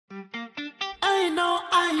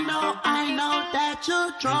I know that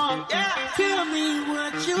you're drunk. Yeah. Tell me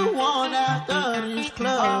what you want after this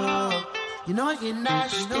club. You know you're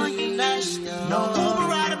nasty. No Uber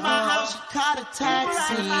ride at my house, you caught a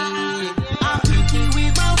taxi. I'm picky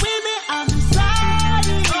with my women, I'm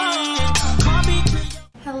deciding. Call me to your...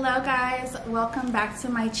 Hello guys, welcome back to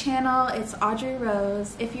my channel. It's Audrey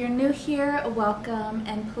Rose. If you're new here, welcome,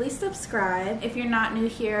 and please subscribe. If you're not new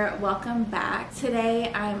here, welcome back.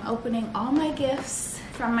 Today I'm opening all my gifts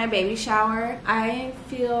from my baby shower. I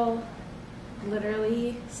feel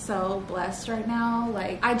literally so blessed right now.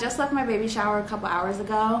 Like, I just left my baby shower a couple hours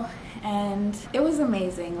ago and it was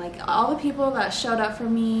amazing. Like, all the people that showed up for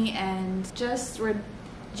me and just were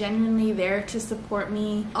genuinely there to support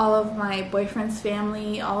me, all of my boyfriend's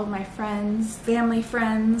family, all of my friends, family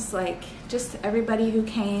friends, like just everybody who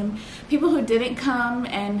came, people who didn't come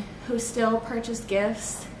and who still purchased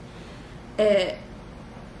gifts.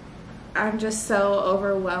 I'm just so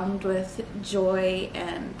overwhelmed with joy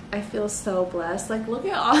and I feel so blessed. Like, look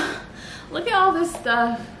at all this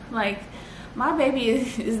stuff. Like, my baby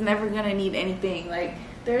is never gonna need anything. Like,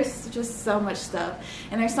 there's just so much stuff,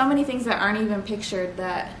 and there's so many things that aren't even pictured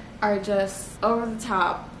that are just over the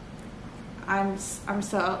top. I'm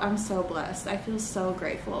so blessed. I feel so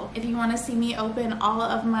grateful. If you want to see me open all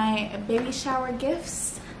of my baby shower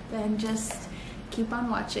gifts, then just keep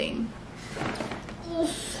on watching.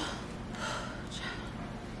 Oof.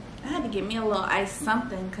 I had to get me a little ice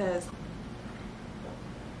something because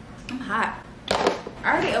I'm hot.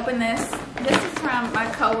 I already opened this. This is from my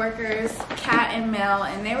co-workers, Cat and Mel,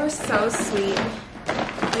 and they were so sweet.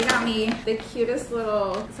 They got me the cutest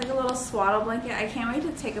little, it's like a little swaddle blanket. I can't wait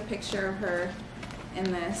to take a picture of her in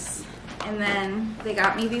this. And then they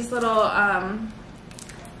got me these little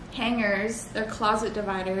hangers. They're closet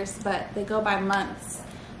dividers, but they go by months.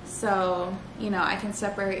 So, you know, I can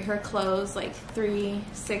separate her clothes like 3,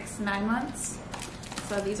 6, 9 months.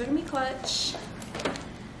 So these are gonna be clutch.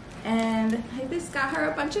 And I just got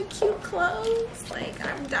her a bunch of cute clothes. Like,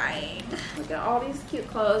 I'm dying. Look at all these cute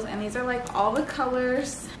clothes. And these are like all the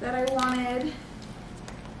colors that I wanted.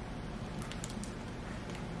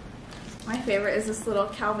 My favorite is this little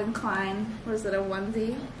Calvin Klein, what is it, a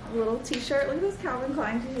onesie? A little t-shirt. Look at this Calvin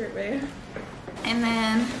Klein t-shirt, babe. And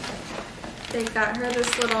then they got her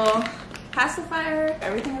this little pacifier.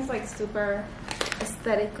 Everything is like super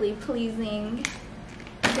aesthetically pleasing.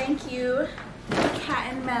 Thank you,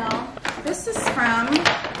 Cat and Mel. This is from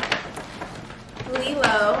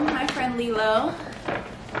Lilo, my friend Lilo.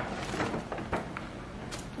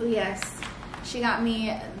 Oh yes, she got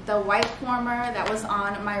me the wipe warmer that was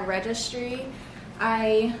on my registry.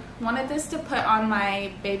 I wanted this to put on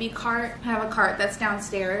my baby cart. I have a cart that's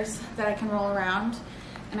downstairs that I can roll around,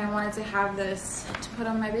 and I wanted to have this to put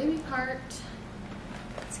on my baby cart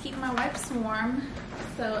to keep my wipes warm.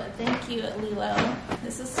 So thank you, Lilo.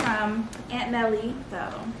 This is from Aunt Nellie, so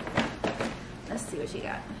let's see what she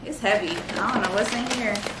got. It's heavy. I don't know what's in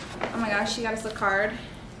here. Oh my gosh, she got us a card.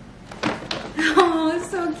 Oh, it's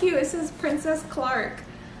so cute. It says Princess Clark.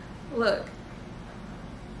 Look.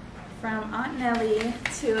 From Aunt Nellie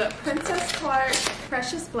to Princess Clark,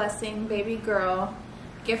 precious blessing, baby girl,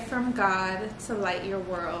 gift from God to light your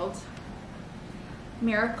world.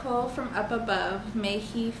 Miracle from up above, may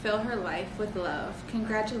he fill her life with love.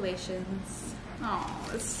 Congratulations. Oh,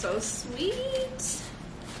 it's so sweet. It's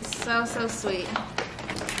so, so sweet.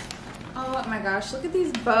 Oh my gosh, look at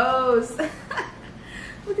these bows.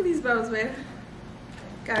 Look at these bows, babe.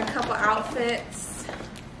 Got a couple outfits.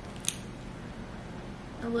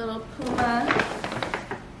 A little Puma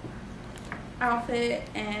outfit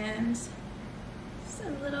and just a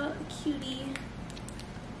little cutie.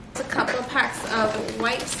 A couple packs of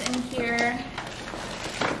wipes in here,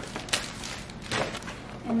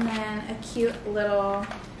 and then a cute little,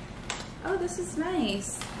 oh, this is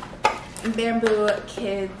nice, bamboo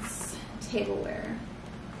kids tableware.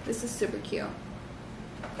 This is super cute.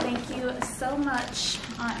 Thank you so much,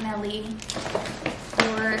 Aunt Nellie,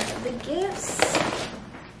 for the gifts.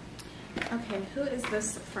 Okay, who is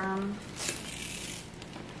this from?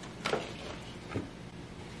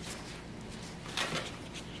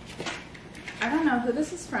 I don't know who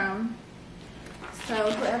this is from,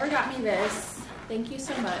 so whoever got me this, thank you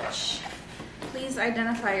so much. Please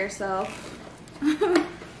identify yourself.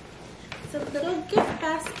 It's a little gift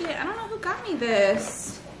basket. I don't know who got me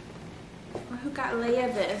this, or who got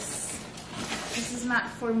Leia this. This is not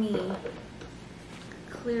for me.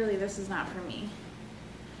 Clearly this is not for me.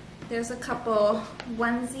 There's a couple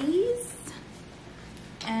onesies,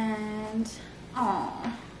 and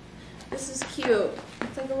oh, this is cute.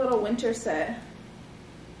 It's like a little winter set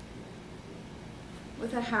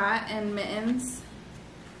with a hat and mittens.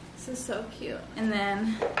 This is so cute. And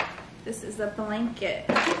then this is a blanket.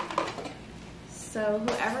 So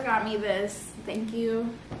whoever got me this, thank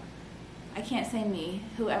you. I can't say me.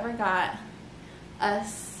 Whoever got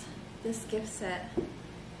us this gift set,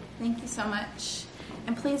 thank you so much.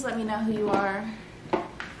 And please let me know who you are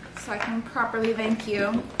so I can properly thank you.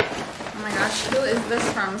 Oh my gosh, who is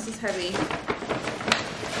this from? This is heavy.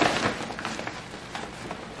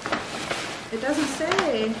 It doesn't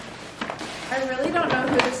say. I really don't know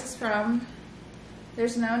who this is from.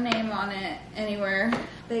 There's no name on it anywhere.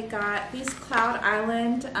 They got these Cloud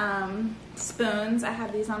Island spoons. I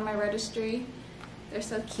have these on my registry. They're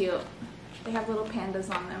so cute. They have little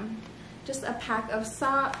pandas on them. Just a pack of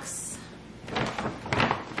socks.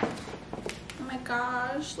 Oh my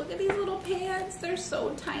gosh, look at these little pants. They're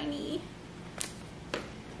so tiny.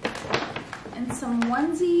 And some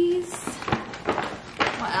onesies.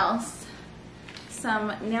 What else?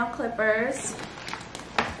 Some nail clippers.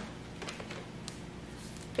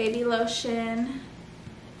 Baby lotion.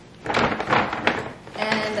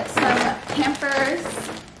 And some Pampers.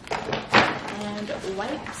 And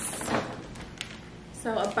wipes.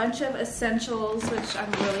 So a bunch of essentials, which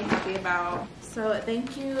I'm really happy about. So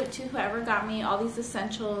thank you to whoever got me all these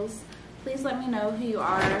essentials. Please let me know who you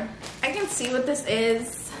are. I can see what this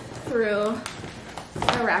is through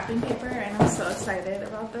the wrapping paper, and I'm so excited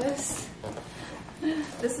about this.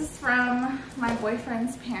 This is from my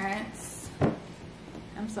boyfriend's parents.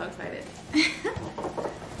 I'm so excited.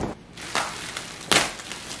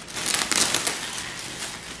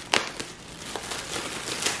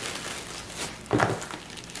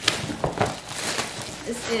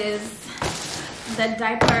 This is the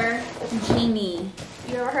diaper genie.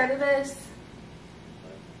 You ever heard of this?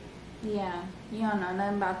 Yeah, you don't know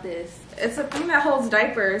nothing about this. It's a thing that holds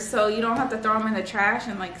diapers so you don't have to throw them in the trash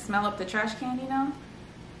and like smell up the trash can, you know?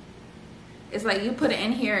 It's like you put it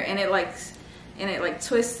in here and it like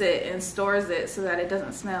twists it and stores it so that it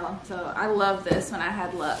doesn't smell. So I love this when I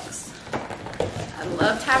had Lux. I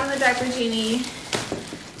loved having the diaper genie.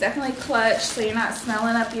 Definitely clutch so you're not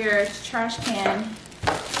smelling up your trash can.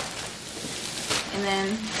 And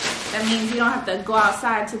then that means you don't have to go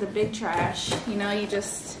outside to the big trash. You know, you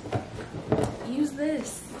just use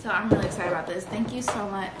this. So I'm really excited about this. Thank you so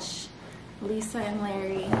much, Lisa and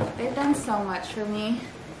Larry. They've done so much for me.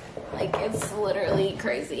 Like, it's literally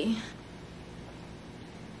crazy.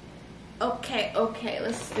 Okay,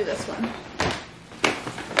 let's do this one.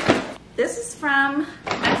 This is from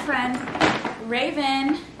my friend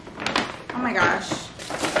Raven. Oh my gosh.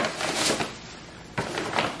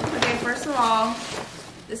 Okay, first of all,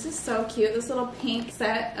 this is so cute. This little pink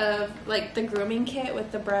set of like the grooming kit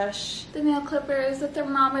with the brush, the nail clippers, the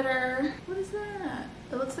thermometer. What is that?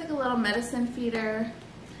 It looks like a little medicine feeder,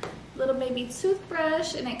 little baby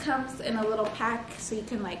toothbrush, and it comes in a little pack so you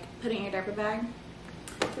can like put it in your diaper bag.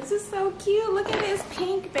 This is so cute. Look at this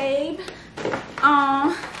pink, babe.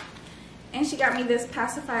 Aww. And she got me this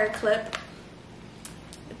pacifier clip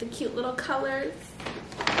with the cute little colors.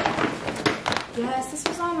 Yes, this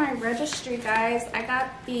was on my registry, guys. I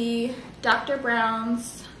got the Dr.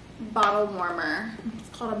 Brown's bottle warmer.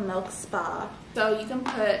 It's called a milk spa. So you can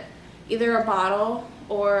put either a bottle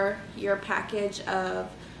or your package of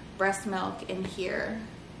breast milk in here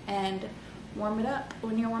and warm it up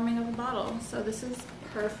when you're warming up a bottle. So this is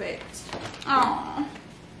perfect. Aww.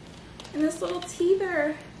 And this little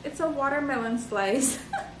teether, it's a watermelon slice.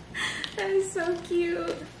 That is so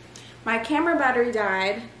cute. My camera battery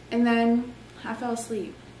died and then I fell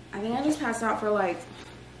asleep. I think I just passed out for like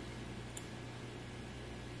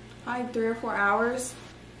 3 or 4 hours.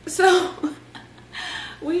 So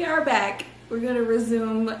we are back. We're gonna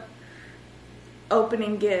resume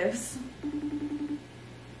opening gifts.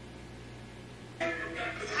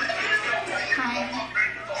 Hi.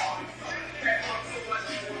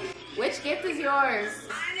 Which gift is yours?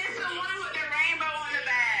 Mine is the one with the rainbow on the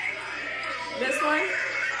bag. This one?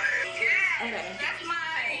 Yeah. Okay. That's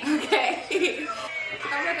mine. Okay.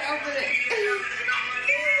 I'm gonna open it.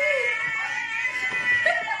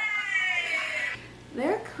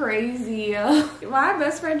 They're crazy. My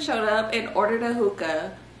best friend showed up and ordered a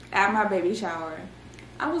hookah at my baby shower.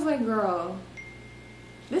 I was like, girl,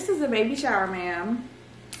 this is a baby shower, ma'am.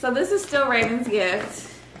 So this is still Raven's gift.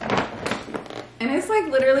 And it's like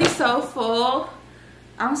literally so full.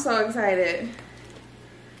 I'm so excited.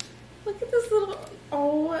 Look at this little,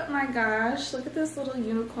 oh my gosh, look at this little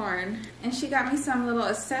unicorn. And she got me some little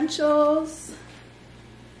essentials,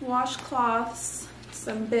 washcloths,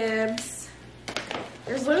 some bibs.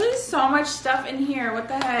 There's literally so much stuff in here, what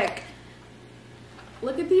the heck?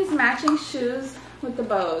 Look at these matching shoes with the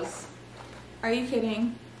bows. Are you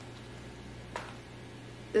kidding?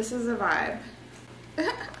 This is a vibe.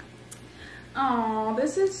 Oh,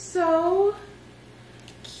 this is so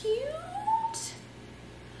cute.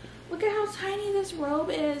 Look at how tiny this robe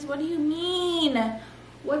is. What do you mean?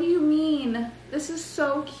 What do you mean? This is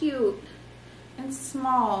so cute and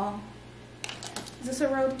small. Is this a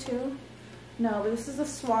robe too? No, but this is a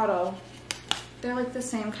swaddle. They're like the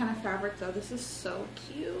same kind of fabric though. This is so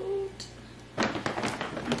cute.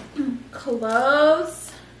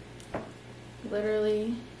 Clothes.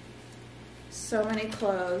 Literally so many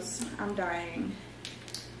clothes. I'm dying.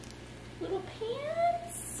 Little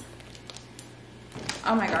pants.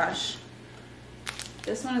 Oh my gosh.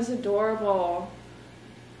 This one is adorable.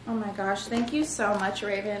 Oh my gosh. Thank you so much,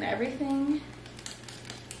 Raven. Everything.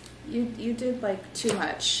 You did like too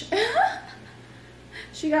much.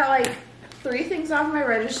 She got like 3 things off my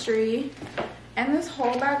registry and this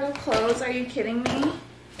whole bag of clothes. Are you kidding me?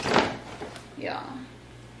 Yeah.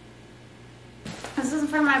 This is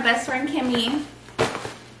for my best friend Kimmy.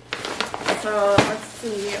 So let's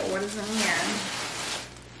see what is in here.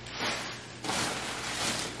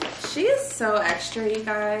 She is so extra, you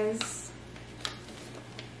guys.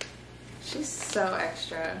 She's so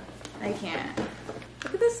extra. I can't.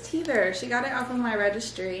 Look at this teether. She got it off of my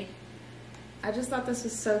registry. I just thought this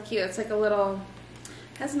was so cute. It's like a little,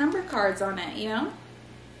 has number cards on it, you know?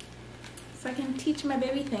 So I can teach my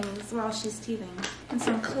baby things while she's teething. And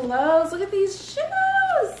some clothes. Look at these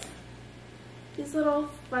shoes. These little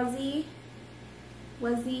fuzzy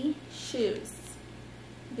shoes.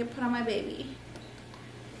 I can put on my baby.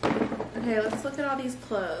 Okay, let's look at all these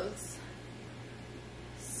clothes.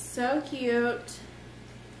 So cute.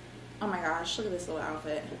 Oh my gosh, look at this little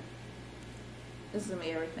outfit. This is gonna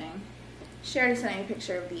be everything. She already sent me a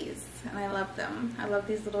picture of these, and I love them. I love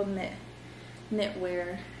these little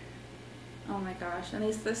knitwear. Oh my gosh, and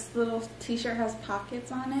this little t-shirt has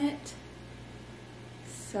pockets on it.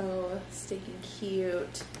 So stinking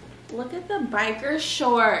cute. Look at the biker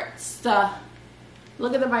shorts.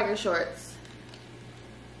 Look at the biker shorts.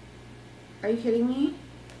 Are you kidding me?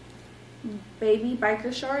 Baby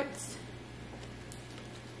biker shorts.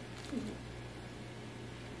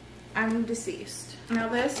 I'm deceased. Now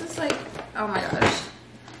this is like, oh my gosh.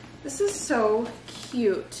 This is so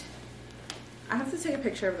cute. I have to take a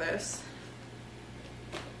picture of this.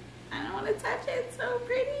 I don't want to touch it. It's so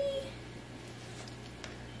pretty.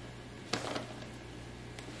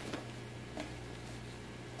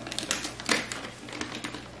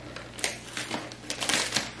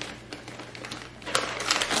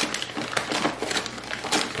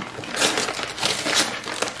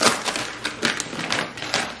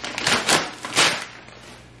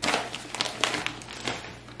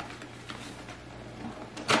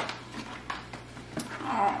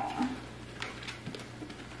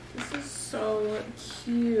 So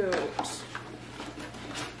cute.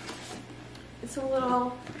 It's a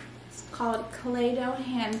little, it's called Kaleido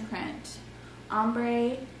handprint.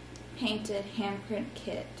 Ombre painted handprint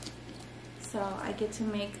kit. So I get to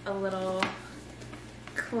make a little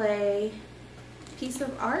clay piece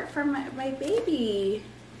of art for my baby.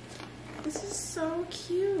 This is so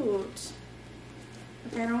cute.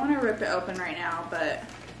 Okay, I don't want to rip it open right now, but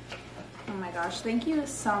oh my gosh, thank you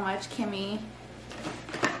so much, Kimmy.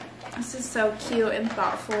 This is so cute and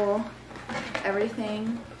thoughtful,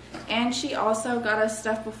 everything. And she also got us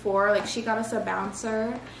stuff before, like she got us a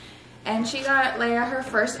bouncer, and she got Leia her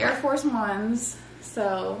first Air Force Ones.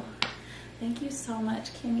 So thank you so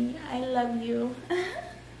much, Kimmy. I love you.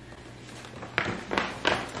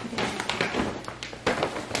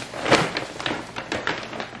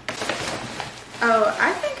 Oh,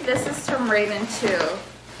 I think this is from Raven too,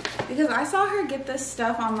 because I saw her get this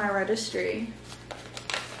stuff on my registry.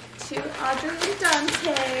 To Audry and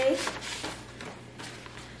Dante.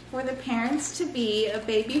 For the parents to be, a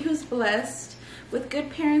baby who's blessed with good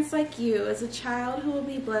parents like you is a child who will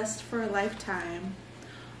be blessed for a lifetime.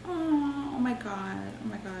 Oh my God, oh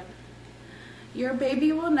my God. Your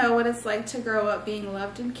baby will know what it's like to grow up being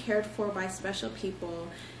loved and cared for by special people,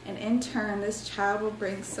 and in turn this child will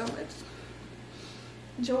bring so much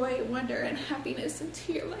joy, wonder, and happiness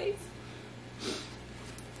into your life.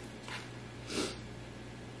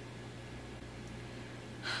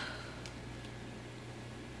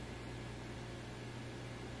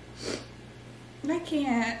 I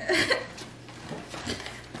can't.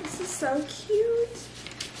 This is so cute.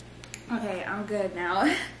 Okay, I'm good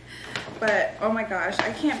now. But oh my gosh,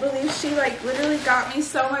 I can't believe she like literally got me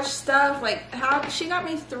so much stuff. Like how she got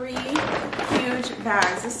me 3 huge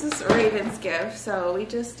bags. This is Raven's gift. So we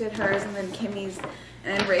just did hers and then Kimmy's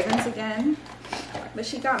and then Raven's again. But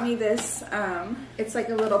she got me this, it's like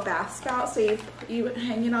a little bath spout, so you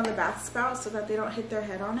hang it on the bath spout so that they don't hit their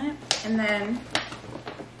head on it. And then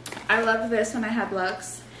I loved this when I had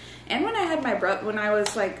Lux, and when I had when I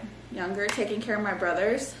was like younger, taking care of my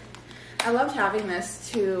brothers. I loved having this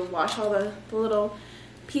to wash all the little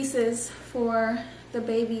pieces for the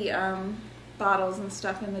baby bottles and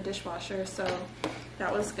stuff in the dishwasher, so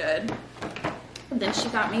that was good. And then she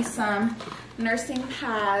got me some nursing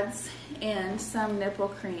pads and some nipple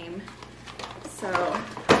cream. So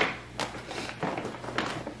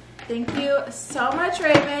thank you so much,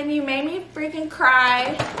 Raven. You made me freaking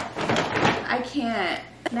cry. I can't.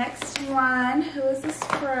 Next one, who is this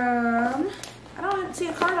from? I don't see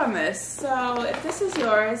a card on this, so if this is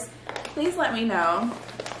yours, please let me know.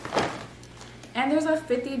 And there's a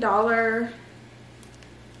 $50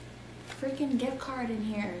 freaking gift card in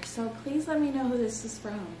here, so please let me know who this is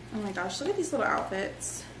from. Oh my gosh, look at these little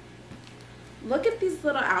outfits. Look at these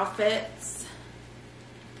little outfits.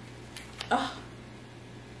 Oh,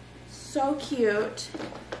 so cute.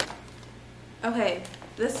 Okay,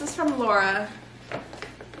 this is from Laura.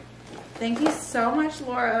 Thank you so much,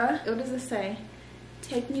 Laura. What does it say?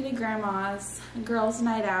 Take me to grandma's girls'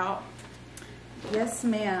 night out. Yes,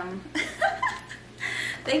 ma'am.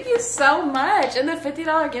 Thank you so much. And the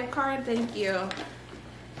 $50 gift card, thank you.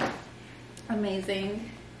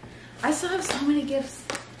 Amazing. I still have so many gifts.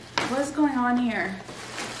 What is going on here?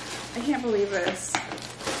 I can't believe this.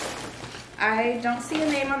 I don't see a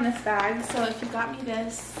name on this bag, so if you got me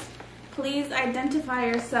this, please identify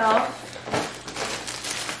yourself.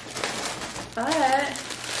 But,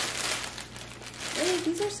 hey,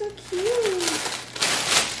 these are so cute.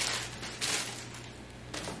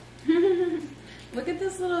 Look at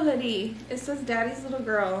this little hoodie. It says Daddy's Little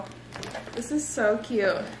Girl. This is so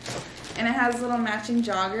cute. And it has little matching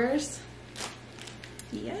joggers.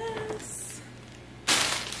 Yes.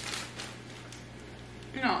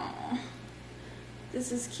 Aww.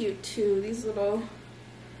 This is cute too. These little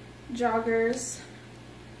joggers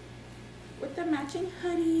with the matching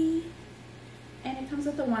hoodie. And it comes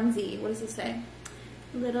with a onesie. What does it say?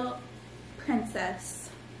 Little princess.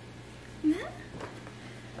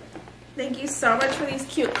 Thank you so much for these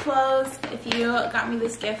cute clothes. If you got me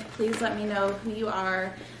this gift, please let me know who you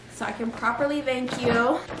are so I can properly thank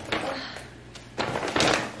you.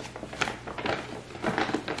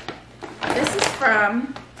 This is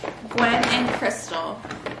from Gwen and Crystal.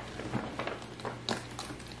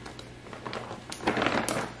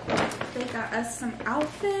 They got us some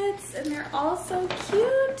outfits and they're all so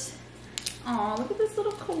cute. Aw, look at this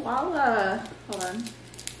little koala. Hold on.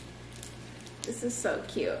 This is so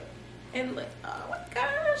cute. And look, oh my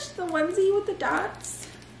gosh, the onesie with the dots.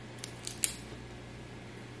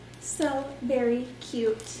 So very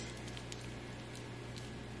cute.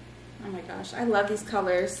 Oh my gosh, I love these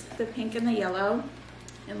colors. The pink and the yellow,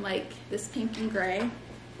 and like this pink and gray.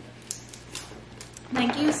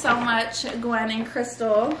 Thank you so much, Gwen and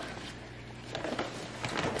Crystal.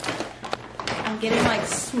 I'm getting like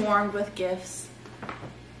swarmed with gifts.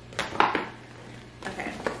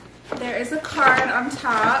 Okay, there is a card on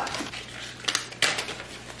top.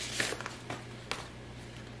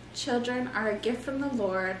 Children are a gift from the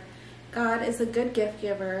Lord. God is a good gift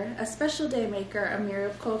giver, a special day maker, a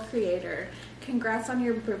miracle creator. Congrats on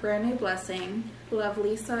your brand new blessing. Love,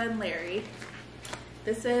 Lisa and Larry.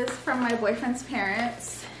 This is from my boyfriend's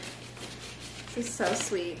parents. This is so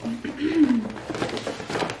sweet.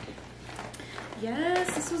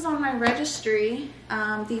 Yes, this was on my registry.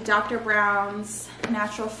 The Dr. Brown's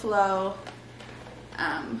Natural Flow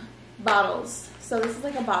bottles. So this is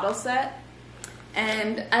like a bottle set.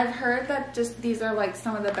 And I've heard that just these are like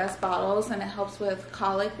some of the best bottles and it helps with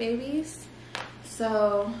colic babies.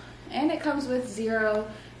 So, and it comes with 0,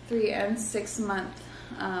 3, and 6 month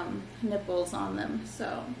nipples on them.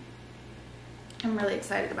 So I'm really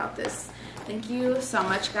excited about this. Thank you so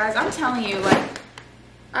much, guys. I'm telling you, like,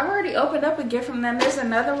 I've already opened up a gift from them. There's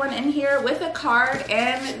another one in here with a card,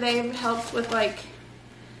 and they've helped with like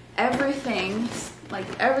everything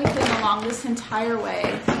along this entire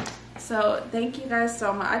way. So thank you guys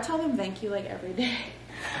so much. I tell them thank you like every day.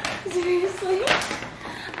 Seriously.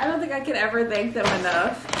 I don't think I could ever thank them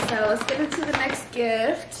enough. So let's get into the next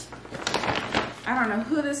gift. I don't know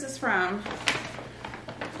who this is from.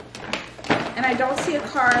 And I don't see a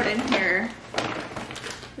card in here.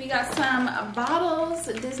 We got some bottles,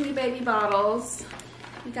 Disney baby bottles.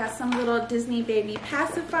 We got some little Disney baby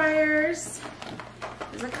pacifiers.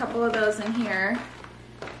 There's a couple of those in here.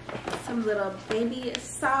 Some little baby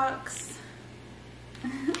socks.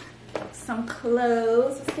 Some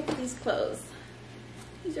clothes. Let's look at these clothes.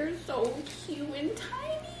 These are so cute and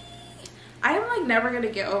tiny. I am like never gonna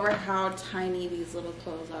get over how tiny these little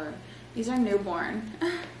clothes are. These are newborn.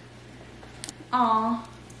 Aw,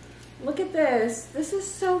 look at this. This is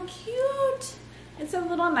so cute. It's a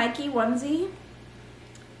little Nike onesie.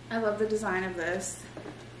 I love the design of this.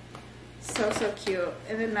 So cute.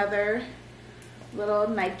 And another little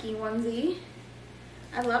Nike onesie.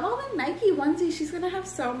 I love all the Nike onesies. She's gonna have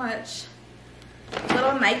so much.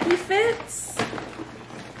 Little Nike fits.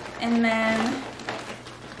 And then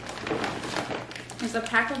there's a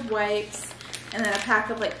pack of wipes and then a pack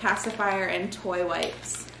of like pacifier and toy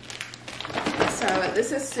wipes. So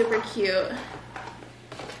this is super cute.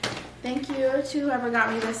 Thank you to whoever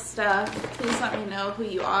got me this stuff. Please let me know who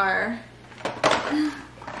you are.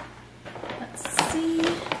 Let's see.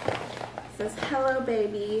 It says, hello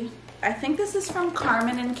baby. I think this is from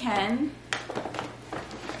Carmen and Ken.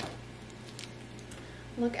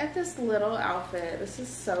 Look at this little outfit. This is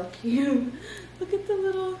so cute. Look at the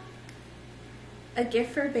little, a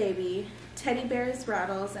gift for baby, teddy bears,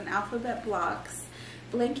 rattles, and alphabet blocks,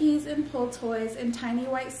 blankies and pull toys, and tiny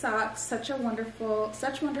white socks. Such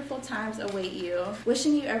wonderful times await you.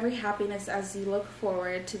 Wishing you every happiness as you look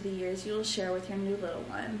forward to the years you will share with your new little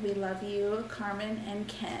one. We love you, Carmen and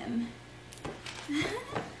Ken.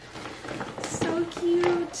 So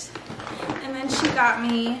cute. And then she got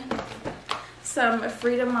me some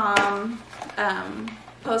Freedom Mom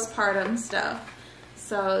postpartum stuff.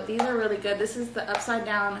 So these are really good. This is the upside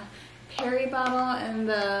down Perry bottle and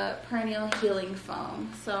the perennial healing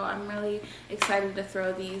foam. So I'm really excited to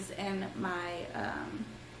throw these in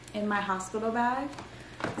my hospital bag.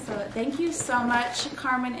 So thank you so much,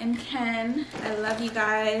 Carmen and Ken. I love you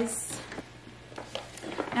guys.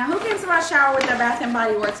 Now who came to my shower with their Bath and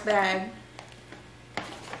Body Works bag?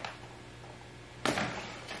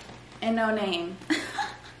 And no name.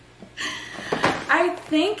 I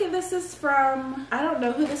think this is from, I don't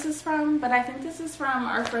know who this is from, but I think this is from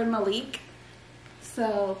our friend Malik.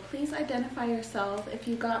 So please identify yourself if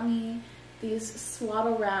you got me these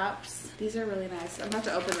swaddle wraps. These are really nice. I'm about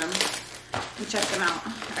to open them and check them out,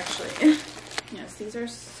 actually. Yes, these are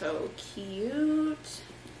so cute.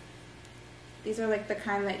 These are like the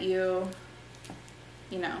kind that you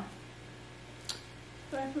know,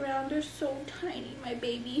 wrap around. They're so tiny, my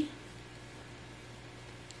baby.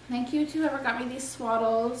 Thank you to whoever got me these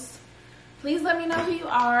swaddles. Please let me know who you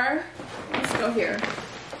are. Let's go here.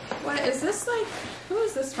 What is this like? Who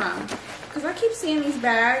is this from? Because I keep seeing these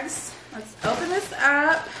bags. Let's open this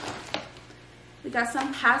up. We got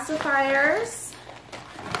some pacifiers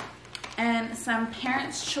and some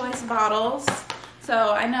Parents' Choice bottles.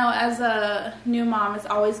 So I know as a new mom, it's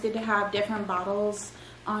always good to have different bottles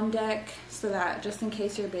on deck so that just in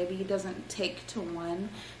case your baby doesn't take to one,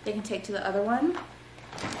 they can take to the other one.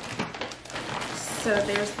 So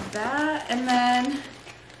there's that, and then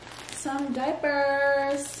some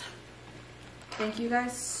diapers. Thank you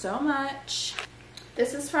guys so much.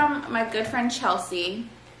 This is from my good friend Chelsea.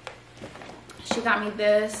 She got me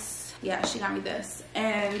this. Yeah, she got me this.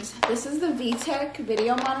 And this is the VTech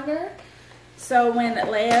video monitor. So when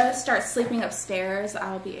Leia starts sleeping upstairs,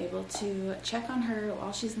 I'll be able to check on her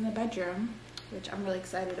while she's in the bedroom, which I'm really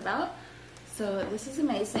excited about. So this is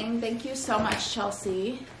amazing. Thank you so much,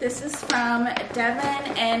 Chelsea. This is from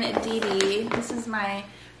Devin and Dee Dee. This is my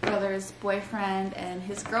brother's boyfriend and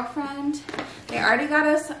his girlfriend. They already got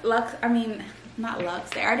us they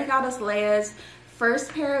already got us Leia's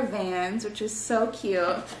first pair of Vans, which is so cute.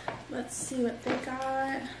 Let's see what they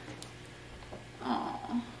got.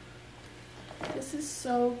 Oh, this is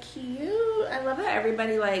so cute. I love that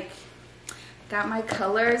everybody like got my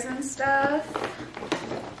colors and stuff.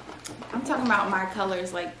 I'm talking about my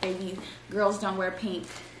colors, like baby girls don't wear pink.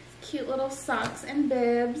 Cute little socks and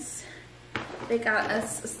bibs. They got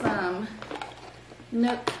us some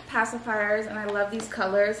Nook pacifiers, and I love these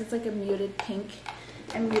colors. It's like a muted pink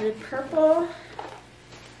and muted purple.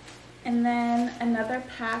 And then another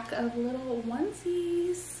pack of little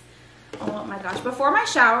onesies. Oh my gosh. Before my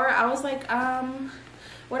shower, I was like,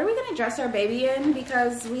 what are we gonna dress our baby in?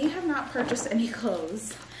 Because we have not purchased any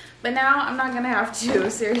clothes. But now I'm not gonna have to,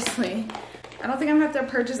 seriously. I don't think I'm gonna have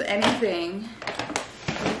to purchase anything.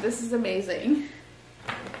 This is amazing.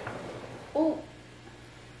 Oh.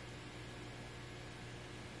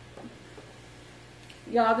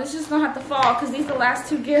 Y'all, this is gonna have to fall because these are the last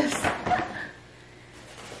two gifts.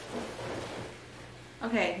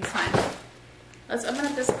 Okay, it's fine. Let's open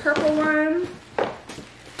up this purple one.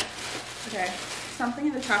 Okay, something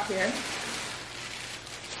in the top here.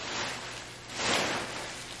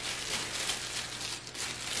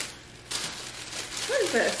 What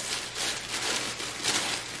is this?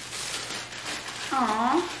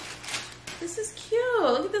 Aww. This is cute.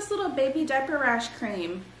 Look at this little baby diaper rash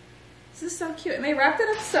cream. This is so cute. And they wrapped it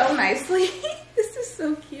up so nicely. This is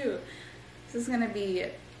so cute. This is gonna be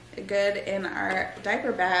good in our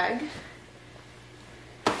diaper bag.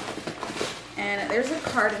 And there's a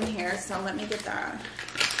card in here, so let me get that.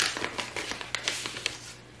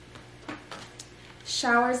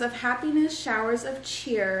 Showers of happiness, showers of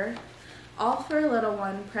cheer, all for a little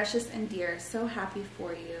one, precious and dear. So happy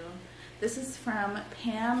for you. This is from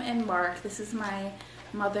Pam and Mark. This is my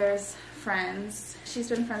mother's friends. She's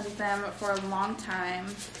been friends with them for a long time.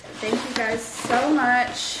 Thank you guys so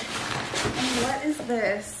much. And what is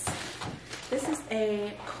this? This is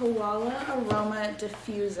a koala aroma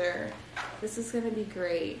diffuser. This is gonna be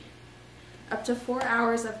great. Up to 4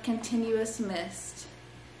 hours of continuous mist.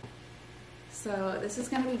 So this is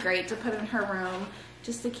gonna be great to put in her room,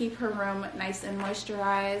 just to keep her room nice and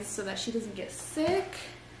moisturized so that she doesn't get sick.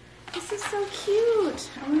 This is so cute.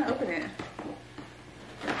 I'm gonna open it.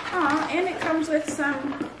 Aw, and it comes with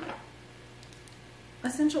some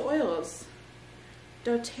essential oils.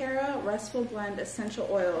 doTERRA Restful Blend Essential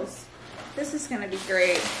Oils. This is gonna be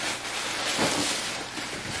great.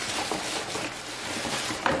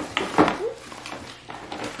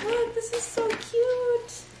 Look, this is so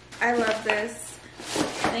cute. I love this.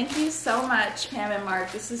 Thank you so much, Pam and Mark.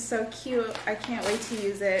 This is so cute. I can't wait to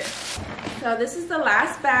use it. So this is the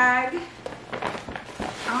last bag.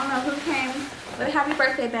 I don't know who came with a happy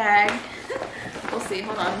birthday bag. We'll see.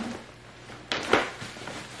 Hold on.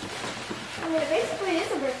 I mean, basically, it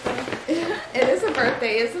is a birthday. It is a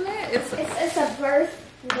birthday, isn't it? It's a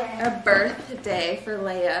birthday. A birthday for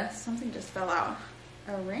Leia. Something just fell out.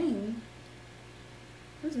 A ring?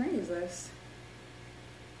 Whose ring is this?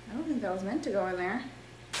 I don't think that was meant to go in there.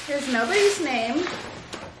 There's nobody's name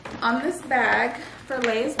on this bag for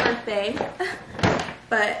Leia's birthday,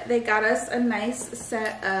 but they got us a nice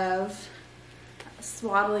set of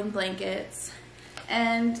swaddling blankets.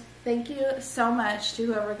 And thank you so much to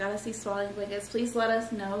whoever got us these swaddling blankets. Please let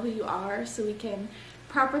us know who you are so we can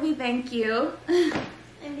properly thank you.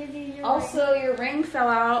 And give you your Also, your ring fell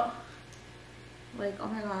out. Like, oh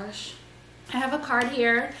my gosh. I have a card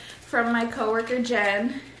here from my coworker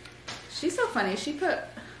Jen. She's so funny. She put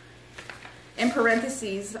in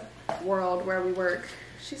parentheses world where we work.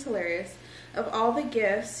 She's hilarious. Of all the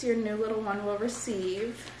gifts your new little one will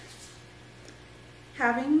receive,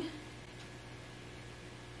 having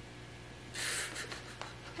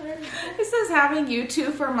it says having you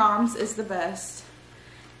two for moms is the best.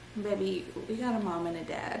 Baby, we got a mom and a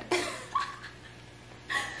dad.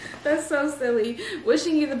 That's so silly.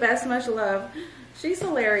 Wishing you the best, much love. She's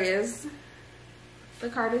hilarious. The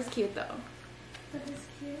card is cute though. That is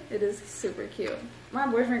cute. It is super cute. My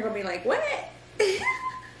boyfriend gonna be like, what?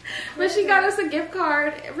 But she got us a gift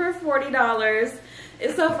card for $40.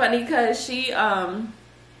 It's so funny because she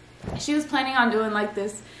was planning on doing like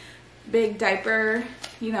this big diaper,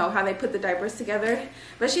 you know how they put the diapers together,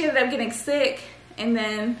 but she ended up getting sick, and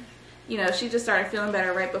then you know she just started feeling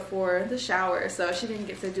better right before the shower, so she didn't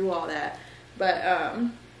get to do all that. But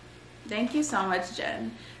thank you so much,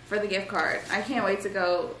 Jen, for the gift card. I can't wait to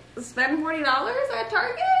go spend $40 at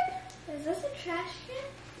Target. Is this a trash can?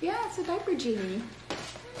 Yeah, it's a diaper genie.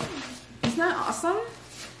 Isn't that awesome?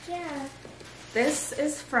 Yeah. This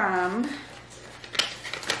is from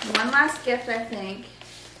one last gift, I think,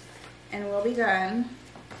 and we'll be done.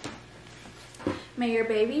 May your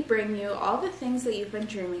baby bring you all the things that you've been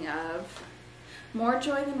dreaming of, more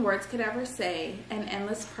joy than words could ever say, and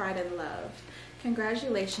endless pride and love.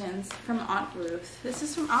 Congratulations from Aunt Ruth. This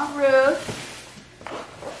is from Aunt Ruth,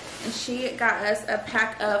 and she got us a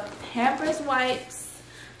pack of Pampers wipes.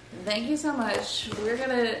 Thank you so much. We're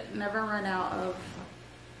gonna never run out of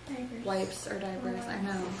Diapers. wipes or diapers. I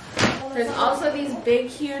know. There's also these big,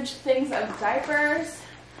 huge things of diapers.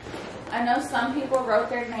 I know some people wrote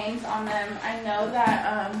their names on them. I know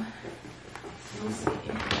that, let me see.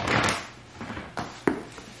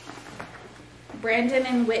 Brandon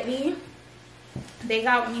and Whitney, they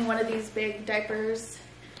got me one of these big diapers,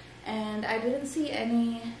 and I didn't see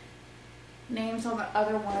any names on the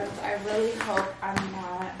other ones. I really hope I'm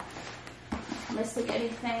not missing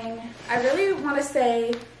anything. I really want to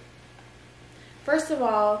say, first of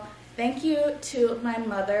all, thank you to my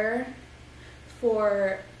mother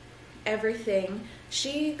for everything.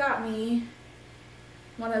 She got me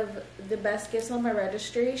one of the best gifts on my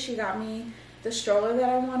registry. She got me the stroller that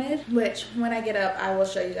I wanted, which when I get up I will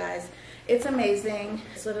show you guys. It's amazing.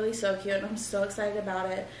 It's literally so cute, and I'm so excited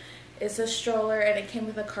about it. It's a stroller, and it came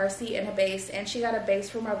with a car seat and a base, and she got a base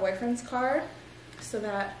for my boyfriend's car so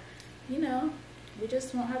that, you know, we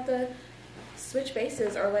just won't have to switch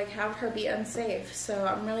bases or like have her be unsafe. So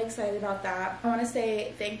I'm really excited about that. I want to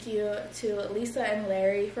say thank you to Lisa and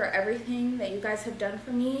Larry for everything that you guys have done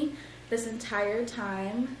for me this entire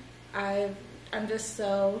time. I'm just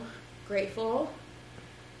so grateful.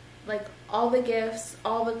 Like all the gifts,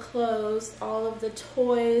 all the clothes, all of the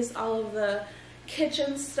toys, all of the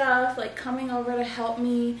kitchen stuff, like coming over to help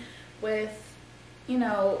me with, you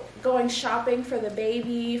know, going shopping for the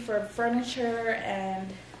baby, for furniture,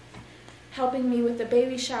 and helping me with the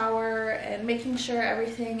baby shower and making sure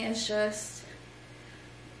everything is just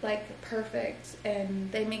like perfect.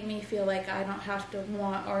 And they make me feel like I don't have to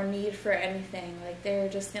want or need for anything. Like they're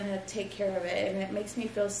just gonna take care of it, and it makes me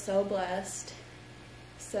feel so blessed.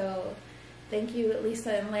 So thank you,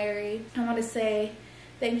 Lisa and Larry. I want to say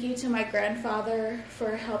thank you to my grandfather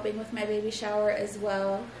for helping with my baby shower as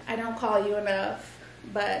well. I don't call you enough,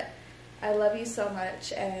 but I love you so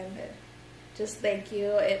much, and just thank you.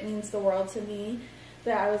 It means the world to me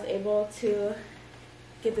that I was able to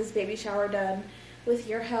get this baby shower done with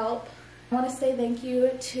your help. I want to say thank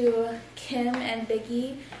you to Kim and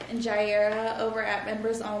Biggie and Jaira over at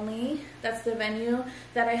Members Only. That's the venue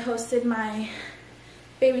that I hosted my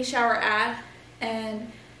baby shower at,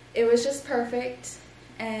 and it was just perfect.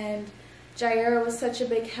 And Jaira was such a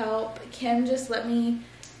big help. Kim just let me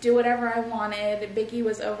do whatever I wanted. Biggie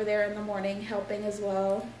was over there in the morning helping as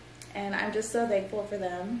well, and I'm just so thankful for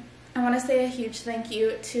them. I want to say a huge thank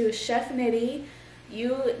you to Chef Nitty.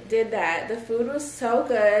 You did that. The food was so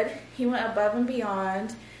good. He went above and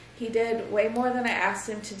beyond. He did way more than I asked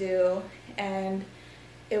him to do, and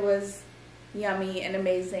it was yummy and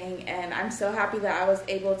amazing, and I'm so happy that I was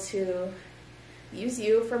able to use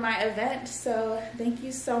you for my event, so thank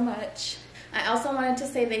you so much. I also wanted to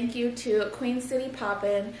say thank you to Queen City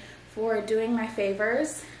Poppin' for doing my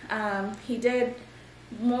favors. He did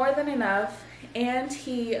more than enough, and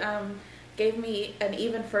he gave me an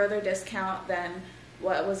even further discount than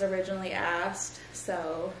what was originally asked,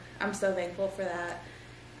 so I'm so thankful for that.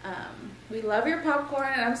 We love your popcorn,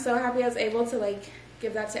 and I'm so happy I was able to like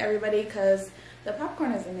give that to everybody, because the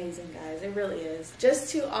popcorn is amazing, guys. It really is. Just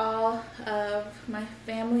to all of my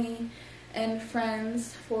family and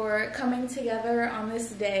friends for coming together on this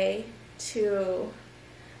day to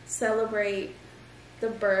celebrate the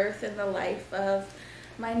birth and the life of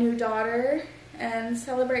my new daughter and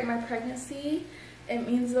celebrate my pregnancy. It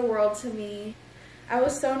means the world to me. I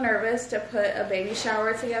was so nervous to put a baby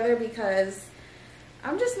shower together because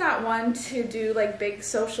I'm just not one to do like big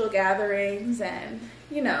social gatherings and,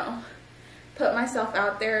 you know, put myself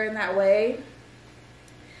out there in that way.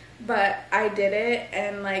 But I did it,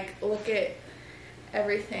 and like look at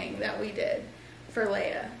everything that we did for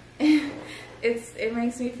Leia. It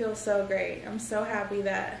makes me feel so great. I'm so happy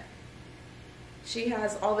that she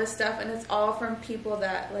has all this stuff, and it's all from people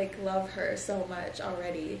that like love her so much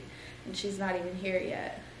already, and she's not even here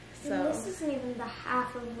yet. So and this isn't even the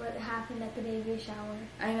half of what happened at the baby shower.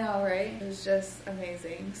 I know, right? It was just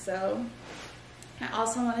amazing. So I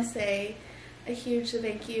also want to say a huge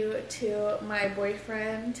thank you to my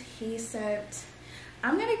boyfriend. He sent,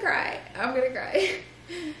 I'm gonna cry.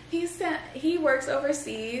 He works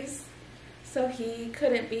overseas, so he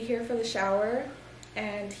couldn't be here for the shower,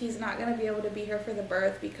 and he's not gonna be able to be here for the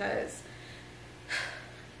birth because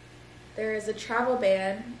there is a travel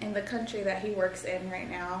ban in the country that he works in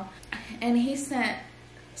right now. And he sent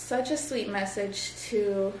such a sweet message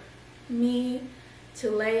to me,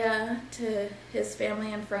 to Leia, to his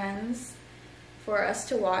family and friends for us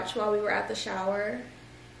to watch while we were at the shower.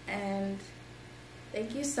 And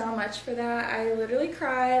thank you so much for that. I literally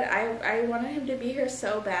cried. I wanted him to be here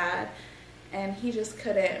so bad, and he just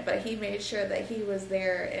couldn't, but he made sure that he was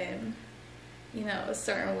there in, you know, a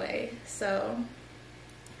certain way. So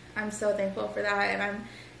I'm so thankful for that, and I'm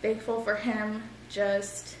thankful for him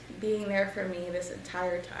just being there for me this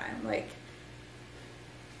entire time. Like,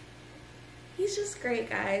 he's just great,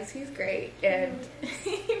 guys. He's great, and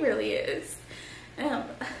he really is.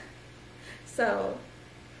 So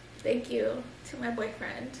thank you to my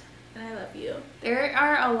boyfriend, and I love you. There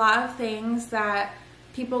are a lot of things that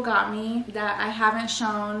people got me that I haven't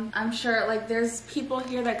shown. I'm sure like there's people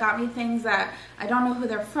here that got me things that I don't know who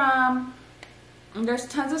they're from. And there's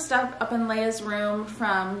tons of stuff up in Leia's room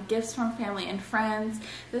from gifts from family and friends.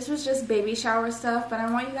 This was just baby shower stuff, but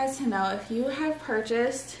I want you guys to know, if you have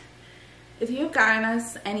purchased, if you've gotten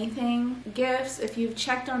us anything, gifts, if you've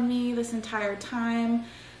checked on me this entire time,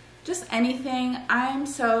 just anything, I'm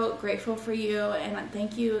so grateful for you, and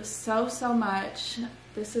thank you so, so much.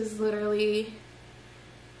 This is literally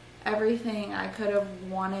everything I could have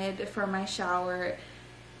wanted for my shower.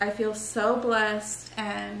 I feel so blessed,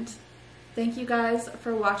 and Thank you guys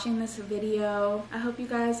for watching this video. I hope you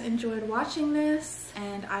guys enjoyed watching this,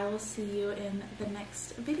 and I will see you in the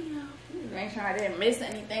next video. Make sure I didn't miss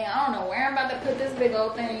anything. I don't know where I'm about to put this big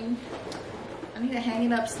old thing. I need to hang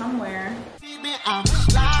it up somewhere.